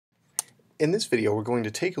In this video, we're going to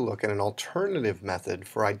take a look at an alternative method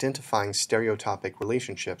for identifying stereotopic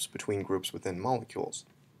relationships between groups within molecules.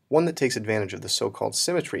 One that takes advantage of the so-called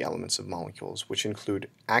symmetry elements of molecules, which include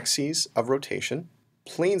axes of rotation,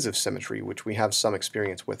 planes of symmetry, which we have some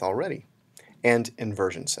experience with already, and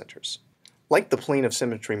inversion centers. Like the plane of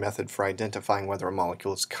symmetry method for identifying whether a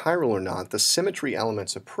molecule is chiral or not, the symmetry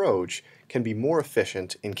elements approach can be more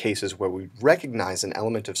efficient in cases where we recognize an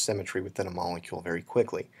element of symmetry within a molecule very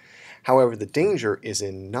quickly. However, the danger is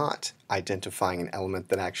in not identifying an element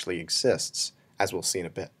that actually exists, as we'll see in a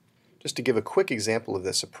bit. Just to give a quick example of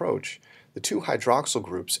this approach, the two hydroxyl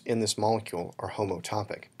groups in this molecule are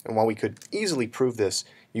homotopic. And while we could easily prove this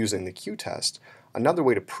using the Q-test, another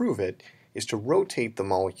way to prove it is to rotate the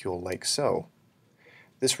molecule like so.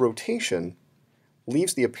 This rotation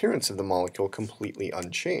leaves the appearance of the molecule completely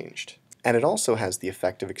unchanged. And it also has the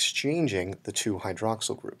effect of exchanging the two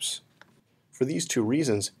hydroxyl groups. For these two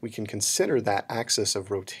reasons, we can consider that axis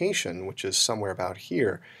of rotation, which is somewhere about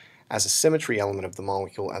here, as a symmetry element of the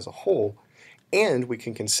molecule as a whole, and we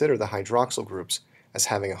can consider the hydroxyl groups as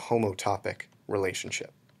having a homotopic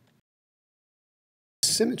relationship. The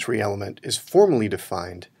symmetry element is formally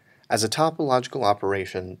defined as a topological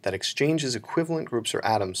operation that exchanges equivalent groups or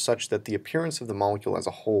atoms such that the appearance of the molecule as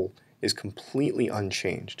a whole is completely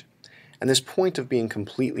unchanged. And this point of being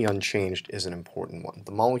completely unchanged is an important one.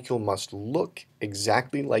 The molecule must look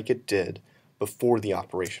exactly like it did before the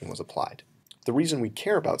operation was applied. The reason we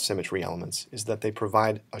care about symmetry elements is that they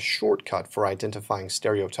provide a shortcut for identifying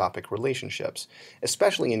stereotopic relationships,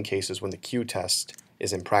 especially in cases when the Q-test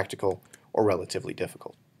is impractical or relatively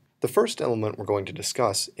difficult. The first element we're going to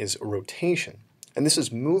discuss is rotation, and this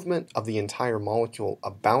is movement of the entire molecule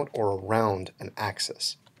about or around an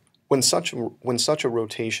axis. When such a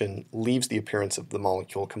rotation leaves the appearance of the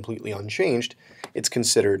molecule completely unchanged, it's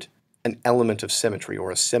considered an element of symmetry or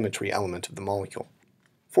a symmetry element of the molecule.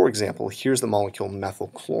 For example, here's the molecule methyl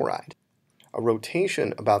chloride. A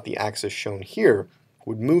rotation about the axis shown here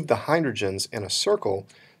would move the hydrogens in a circle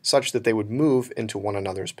such that they would move into one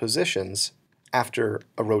another's positions after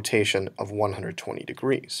a rotation of 120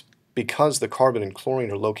 degrees. Because the carbon and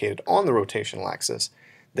chlorine are located on the rotational axis,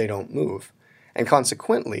 they don't move. And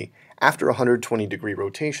consequently, after a 120-degree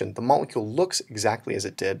rotation, the molecule looks exactly as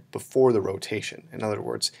it did before the rotation. In other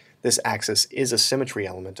words, this axis is a symmetry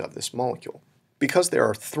element of this molecule. Because there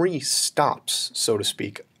are three stops, so to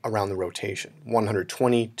speak, around the rotation,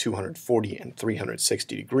 120, 240, and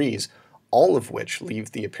 360 degrees, all of which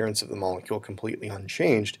leave the appearance of the molecule completely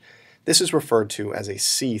unchanged, this is referred to as a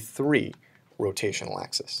C3 rotational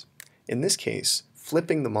axis. In this case,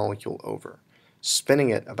 flipping the molecule over, spinning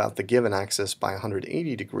it about the given axis by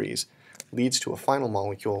 180 degrees leads to a final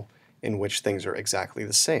molecule in which things are exactly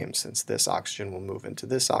the same, since this oxygen will move into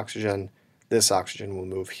this oxygen will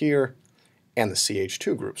move here, and the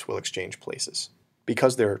CH2 groups will exchange places.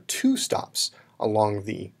 Because there are two stops along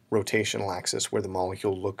the rotational axis where the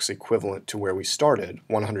molecule looks equivalent to where we started,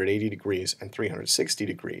 180 degrees and 360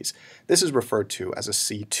 degrees, this is referred to as a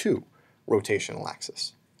C2 rotational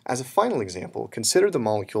axis. As a final example, consider the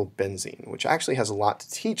molecule benzene, which actually has a lot to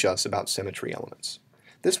teach us about symmetry elements.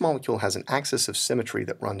 This molecule has an axis of symmetry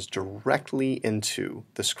that runs directly into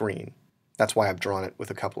the screen. That's why I've drawn it with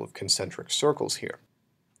a couple of concentric circles here.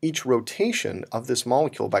 Each rotation of this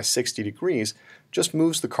molecule by 60 degrees just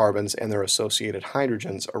moves the carbons and their associated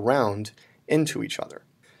hydrogens around into each other.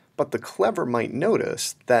 But the clever might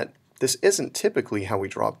notice that this isn't typically how we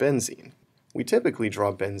draw benzene. We typically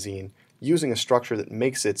draw benzene using a structure that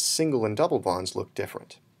makes its single and double bonds look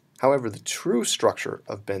different. However, the true structure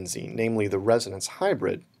of benzene, namely the resonance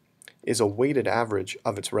hybrid, is a weighted average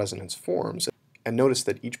of its resonance forms. And notice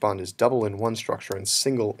that each bond is double in one structure and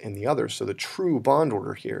single in the other, so the true bond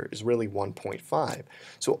order here is really 1.5.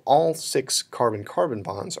 So all 6 carbon-carbon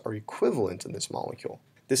bonds are equivalent in this molecule.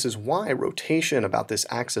 This is why rotation about this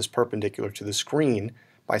axis perpendicular to the screen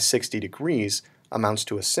by 60 degrees amounts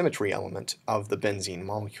to a symmetry element of the benzene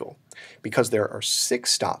molecule. Because there are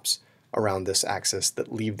 6 stops around this axis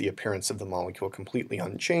that leave the appearance of the molecule completely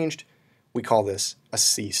unchanged, we call this a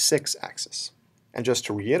C6 axis. And just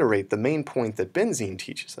to reiterate, the main point that benzene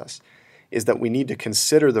teaches us is that we need to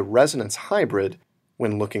consider the resonance hybrid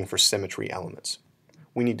when looking for symmetry elements.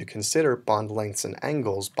 We need to consider bond lengths and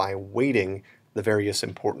angles by weighting the various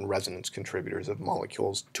important resonance contributors of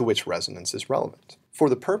molecules to which resonance is relevant. For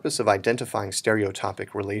the purpose of identifying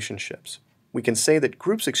stereotopic relationships, we can say that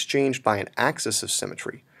groups exchanged by an axis of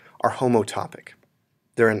symmetry are homotopic.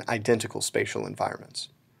 They're in identical spatial environments.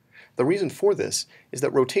 The reason for this is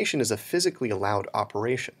that rotation is a physically allowed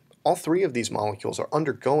operation. All three of these molecules are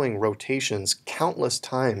undergoing rotations countless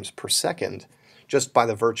times per second just by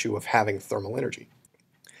the virtue of having thermal energy.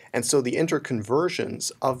 And so the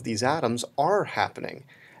interconversions of these atoms are happening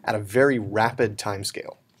at a very rapid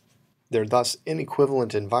timescale. They're thus in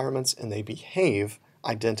equivalent environments and they behave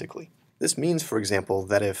identically. This means, for example,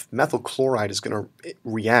 that if methyl chloride is going to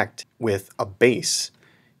react with a base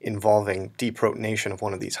involving deprotonation of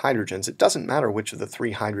one of these hydrogens, it doesn't matter which of the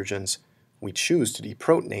three hydrogens we choose to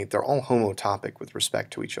deprotonate, they're all homotopic with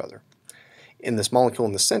respect to each other. In this molecule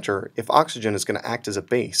in the center, if oxygen is going to act as a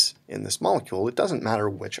base in this molecule, it doesn't matter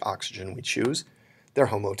which oxygen we choose, they're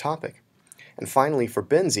homotopic. And finally, for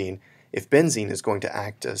benzene, if benzene is going to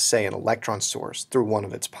act as, say, an electron source through one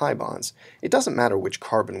of its pi bonds, it doesn't matter which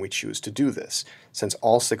carbon we choose to do this, since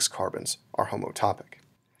all 6 carbons are homotopic.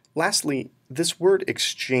 Lastly, this word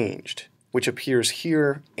exchanged, which appears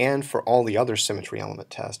here and for all the other symmetry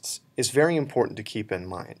element tests, is very important to keep in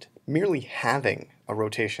mind. Merely having a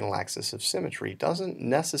rotational axis of symmetry doesn't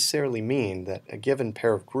necessarily mean that a given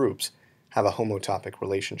pair of groups have a homotopic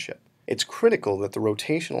relationship. It's critical that the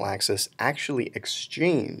rotational axis actually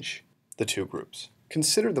exchange the two groups.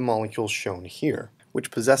 Consider the molecule shown here,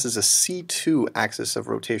 which possesses a C2 axis of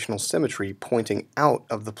rotational symmetry pointing out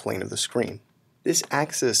of the plane of the screen. This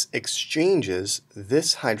axis exchanges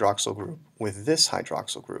this hydroxyl group with this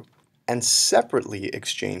hydroxyl group, and separately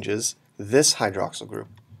exchanges this hydroxyl group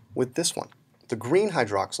with this one. The green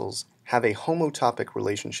hydroxyls have a homotopic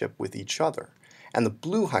relationship with each other, and the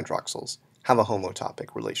blue hydroxyls have a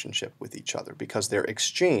homotopic relationship with each other because they're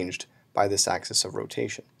exchanged by this axis of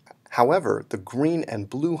rotation. However, the green and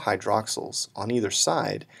blue hydroxyls on either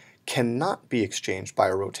side cannot be exchanged by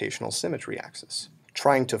a rotational symmetry axis.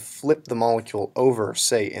 Trying to flip the molecule over,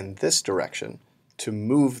 say, in this direction, to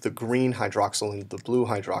move the green hydroxyl into the blue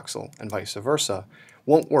hydroxyl and vice versa,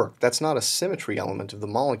 won't work. That's not a symmetry element of the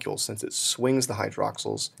molecule since it swings the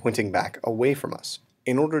hydroxyls pointing back away from us.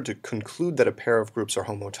 In order to conclude that a pair of groups are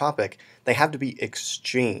homotopic, they have to be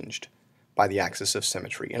exchanged by the axis of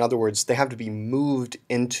symmetry. In other words, they have to be moved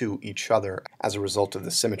into each other as a result of the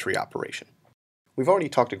symmetry operation. We've already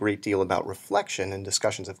talked a great deal about reflection in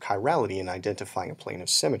discussions of chirality in identifying a plane of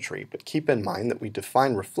symmetry, but keep in mind that we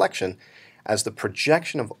define reflection as the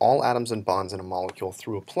projection of all atoms and bonds in a molecule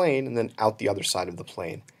through a plane and then out the other side of the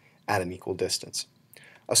plane at an equal distance.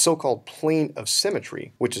 A so-called plane of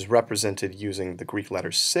symmetry, which is represented using the Greek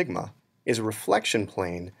letter sigma, is a reflection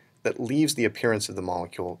plane that leaves the appearance of the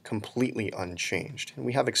molecule completely unchanged. And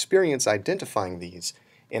we have experience identifying these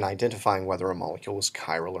in identifying whether a molecule is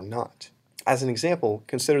chiral or not. As an example,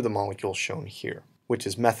 consider the molecule shown here, which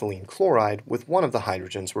is methylene chloride with one of the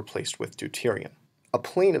hydrogens replaced with deuterium. A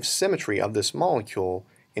plane of symmetry of this molecule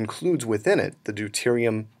includes within it the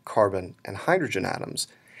deuterium, carbon, and hydrogen atoms,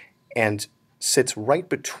 and sits right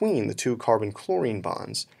between the two carbon-chlorine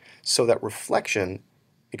bonds so that reflection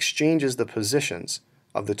exchanges the positions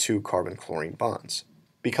of the two carbon-chlorine bonds.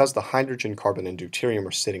 Because the hydrogen, carbon, and deuterium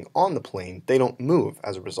are sitting on the plane, they don't move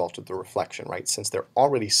as a result of the reflection, right? Since they're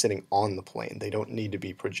already sitting on the plane, they don't need to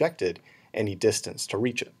be projected any distance to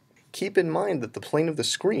reach it. Keep in mind that the plane of the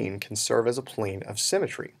screen can serve as a plane of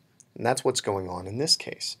symmetry, and that's what's going on in this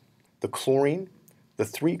case. The chlorine, the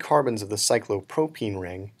 3 carbons of the cyclopropene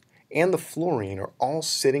ring, and the fluorine are all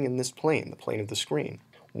sitting in this plane, the plane of the screen.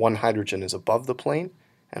 One hydrogen is above the plane,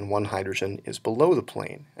 and one hydrogen is below the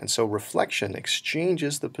plane, and so reflection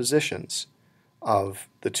exchanges the positions of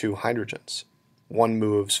the two hydrogens. One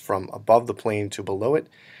moves from above the plane to below it,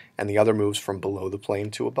 and the other moves from below the plane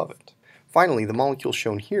to above it. Finally, the molecule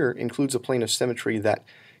shown here includes a plane of symmetry that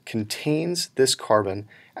contains this carbon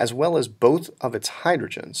as well as both of its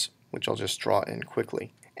hydrogens, which I'll just draw in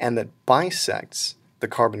quickly, and that bisects the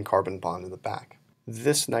carbon-carbon bond in the back.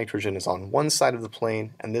 This nitrogen is on one side of the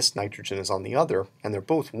plane and this nitrogen is on the other, and they're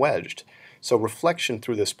both wedged. So reflection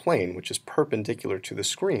through this plane, which is perpendicular to the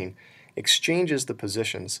screen, exchanges the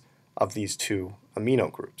positions of these two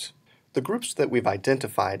amino groups. The groups that we've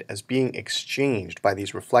identified as being exchanged by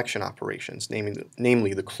these reflection operations,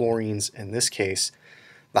 namely the chlorines in this case,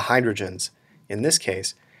 the hydrogens in this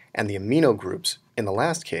case, and the amino groups in the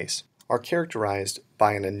last case, are characterized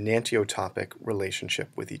by an enantiotopic relationship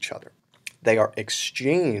with each other. They are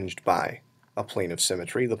exchanged by a plane of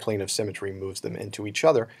symmetry. The plane of symmetry moves them into each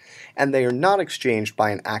other, and they are not exchanged by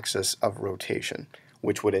an axis of rotation,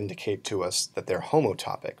 which would indicate to us that they're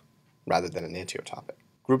homotopic rather than enantiotopic.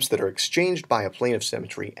 Groups that are exchanged by a plane of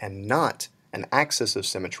symmetry and not an axis of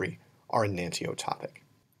symmetry are enantiotopic.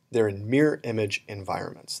 They're in mirror image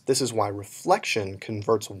environments. This is why reflection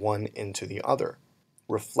converts one into the other.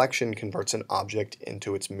 Reflection converts an object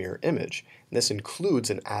into its mirror image, and this includes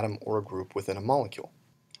an atom or a group within a molecule.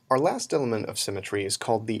 Our last element of symmetry is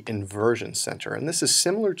called the inversion center, and this is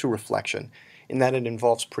similar to reflection in that it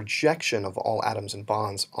involves projection of all atoms and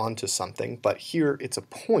bonds onto something, but here it's a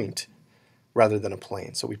point rather than a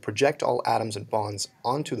plane. So we project all atoms and bonds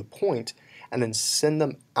onto the point and then send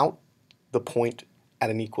them out the point at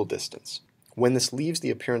an equal distance. When this leaves the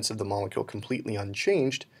appearance of the molecule completely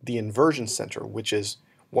unchanged, the inversion center, which is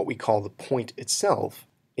what we call the point itself,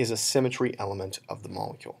 is a symmetry element of the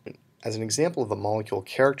molecule. As an example of a molecule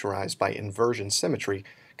characterized by inversion symmetry,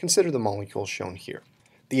 consider the molecule shown here.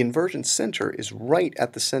 The inversion center is right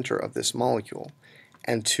at the center of this molecule,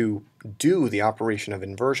 and to do the operation of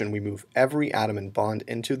inversion, we move every atom and bond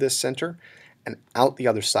into this center and out the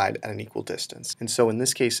other side at an equal distance. And so in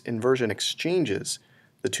this case, inversion exchanges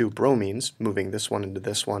the two bromines, moving this one into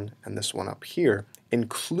this one and this one up here,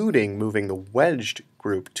 including moving the wedged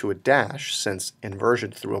group to a dash, since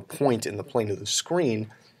inversion through a point in the plane of the screen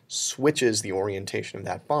switches the orientation of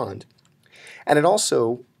that bond. And it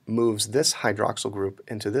also moves this hydroxyl group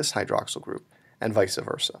into this hydroxyl group, and vice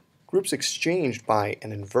versa. Groups exchanged by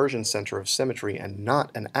an inversion center of symmetry and not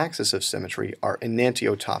an axis of symmetry are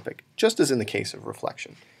enantiotopic, just as in the case of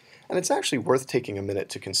reflection. And it's actually worth taking a minute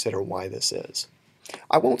to consider why this is.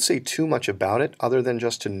 I won't say too much about it other than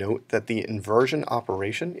just to note that the inversion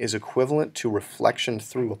operation is equivalent to reflection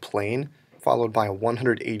through a plane followed by a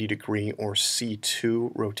 180-degree or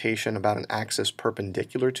C2 rotation about an axis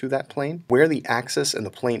perpendicular to that plane. Where the axis and the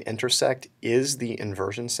plane intersect is the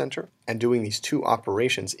inversion center, and doing these two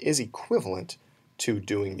operations is equivalent to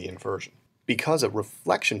doing the inversion. Because a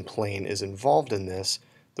reflection plane is involved in this,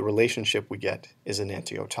 the relationship we get is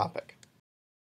enantiotopic.